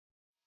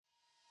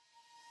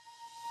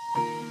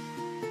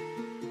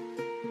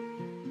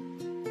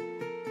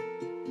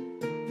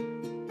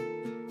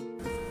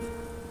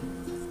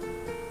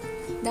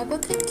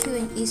Double-click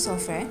QNE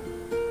software.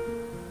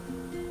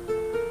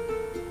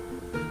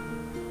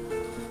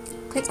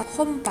 Click the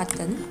Home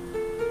button.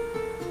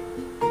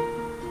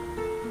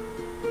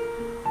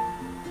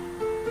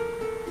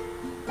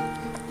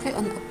 Click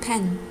on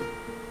Append.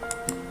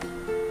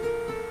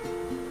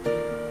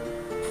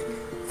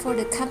 For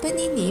the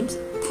company names,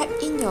 type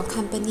in your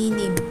company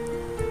name.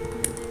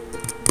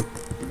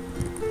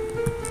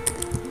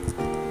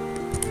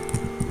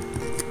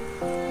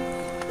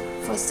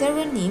 For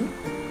server name,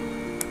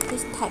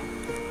 please type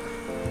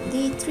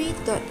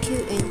d3.qne.cloud.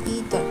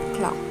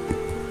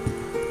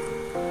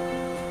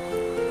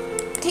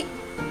 Tick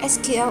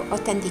SQL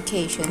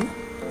authentication.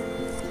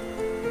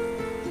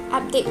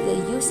 Update the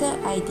user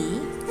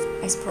ID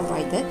as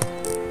provided.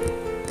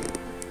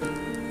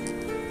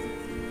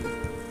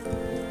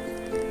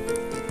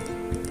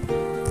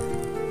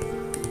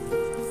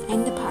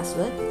 And the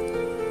password.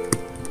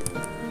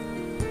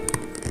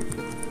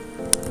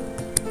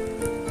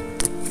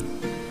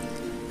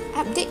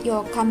 Update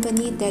your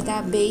company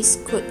database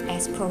code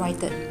as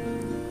provided.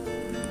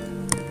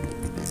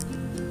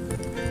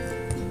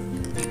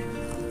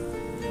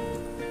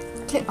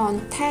 Click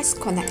on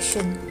Test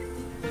Connection.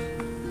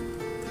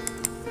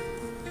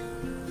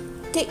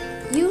 Tick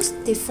Use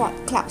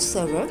Default Cloud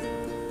Server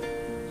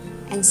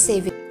and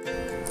save it.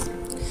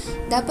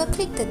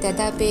 Double-click the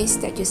database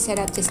that you set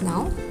up just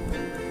now.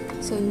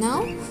 So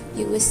now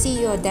you will see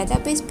your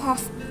database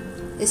path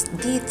is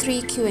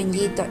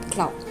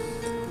d3qne.cloud.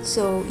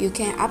 So you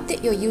can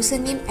update your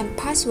username and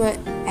password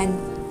and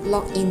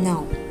log in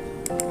now.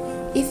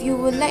 If you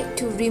would like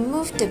to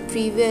remove the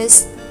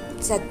previous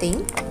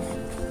setting,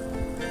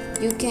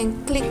 you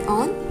can click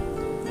on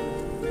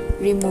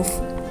Remove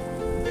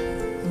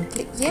and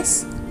click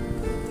Yes.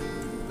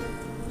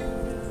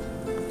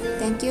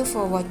 Thank you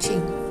for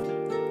watching.